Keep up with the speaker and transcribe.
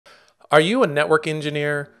Are you a network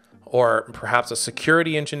engineer, or perhaps a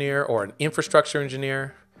security engineer, or an infrastructure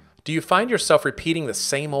engineer? Do you find yourself repeating the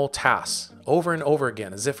same old tasks over and over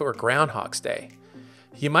again as if it were Groundhog's Day?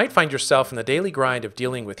 You might find yourself in the daily grind of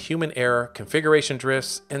dealing with human error, configuration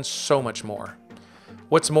drifts, and so much more.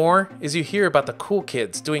 What's more is you hear about the cool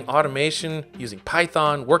kids doing automation using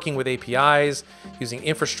Python, working with APIs, using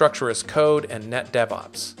infrastructure as code, and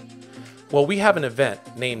NetDevOps. Well, we have an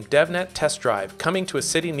event named DevNet Test Drive coming to a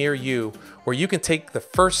city near you where you can take the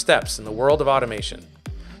first steps in the world of automation.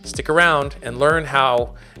 Stick around and learn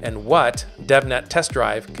how and what DevNet Test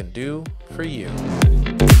Drive can do for you.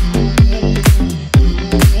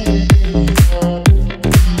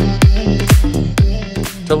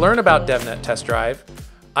 To learn about DevNet Test Drive,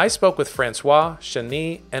 I spoke with Francois,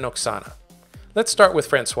 Shani, and Oksana. Let's start with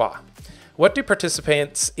Francois. What do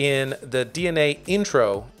participants in the DNA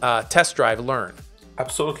Intro Test Drive learn?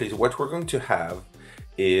 Absolutely. What we're going to have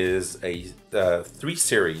is a 3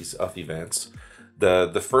 series of events.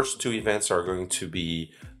 The first 2 events are going to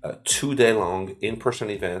be 2-day-long in-person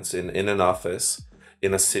events in an office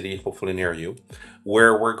in a city, hopefully near you,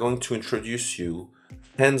 where we're going to introduce you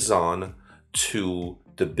hands-on to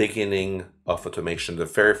the beginning of automation, the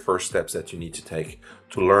very first steps that you need to take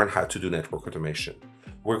to learn how to do network automation.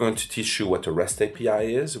 We're going to teach you what the REST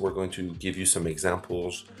API is. We're going to give you some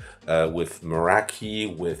examples with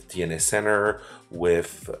Meraki, with DNA Center,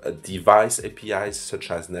 with device APIs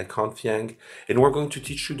such as NetConfig, and we're going to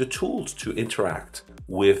teach you the tools to interact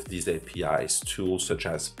with these APIs, tools such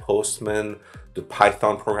as Postman, the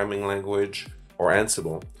Python programming language, or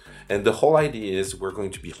Ansible. And the whole idea is we're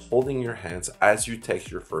going to be holding your hands as you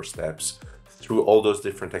take your first steps through all those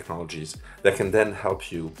different technologies that can then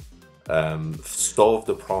help you solve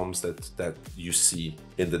the problems that you see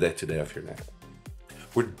in the day-to-day of your network.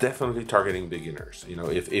 We're definitely targeting beginners. You know,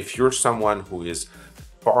 if you're someone who is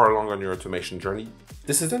far along on your automation journey,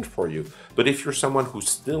 this isn't for you. But if you're someone who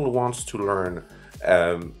still wants to learn,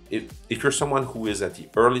 if you're someone who is at the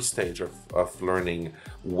early stage of learning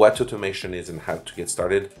what automation is and how to get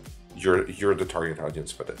started, you're the target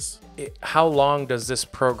audience for this. How long does this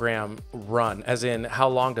program run? As in, how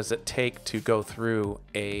long does it take to go through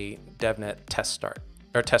a DevNet test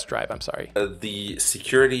drive? I'm sorry. The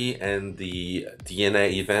security and the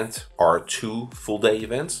DNA event are 2 full-day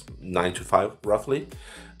events, 9 to 5 roughly.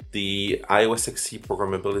 The iOS XE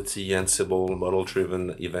Programmability Ansible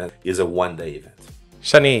model-driven event is a 1-day event.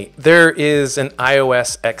 Shani, there is an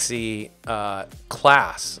iOS XE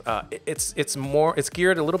class. It's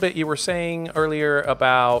geared a little bit. You were saying earlier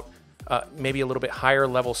about maybe a little bit higher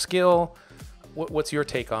level skill. What's your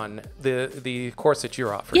take on the course that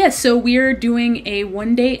you're offering? Yes, so we're doing a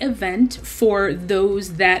 1-day event for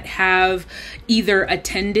those that have either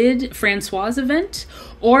attended Francois' event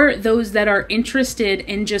or those that are interested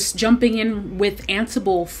in just jumping in with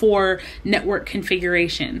Ansible for network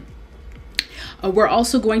configuration. We're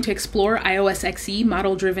also going to explore iOS XE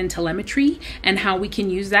model-driven telemetry and how we can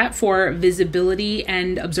use that for visibility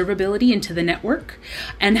and observability into the network,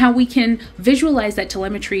 and how we can visualize that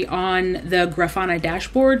telemetry on the Grafana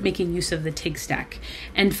dashboard, making use of the TIG stack.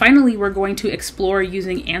 And finally, we're going to explore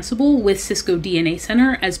using Ansible with Cisco DNA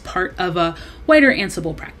Center as part of a wider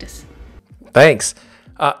Ansible practice. Thanks.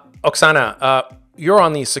 Oksana, you're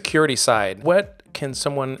on the security side. What can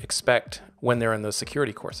someone expect when they're in those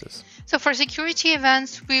security courses? So for security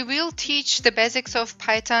events, we will teach the basics of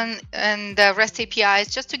Python and REST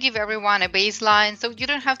APIs just to give everyone a baseline. So you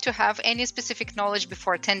don't have to have any specific knowledge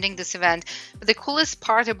before attending this event. But the coolest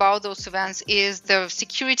part about those events is the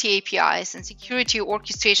security APIs and security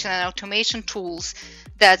orchestration and automation tools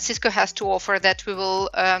that Cisco has to offer that we will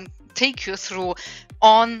take you through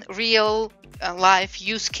on real live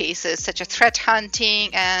use cases such as threat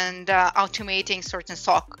hunting and automating certain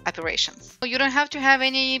SOC operations. You don't have to have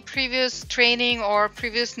any previous training or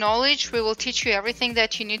previous knowledge. We will teach you everything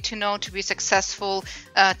that you need to know to be successful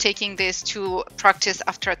taking this to practice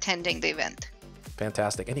after attending the event.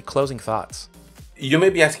 Fantastic. Any closing thoughts? You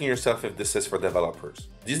may be asking yourself if this is for developers.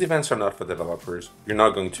 These events are not for developers. You're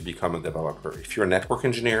not going to become a developer. If you're a network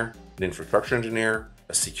engineer, an infrastructure engineer,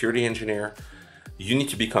 a security engineer, you need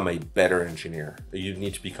to become a better engineer. You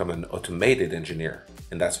need to become an automated engineer.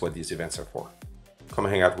 And that's what these events are for. Come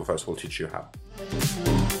hang out with us. We'll teach you how.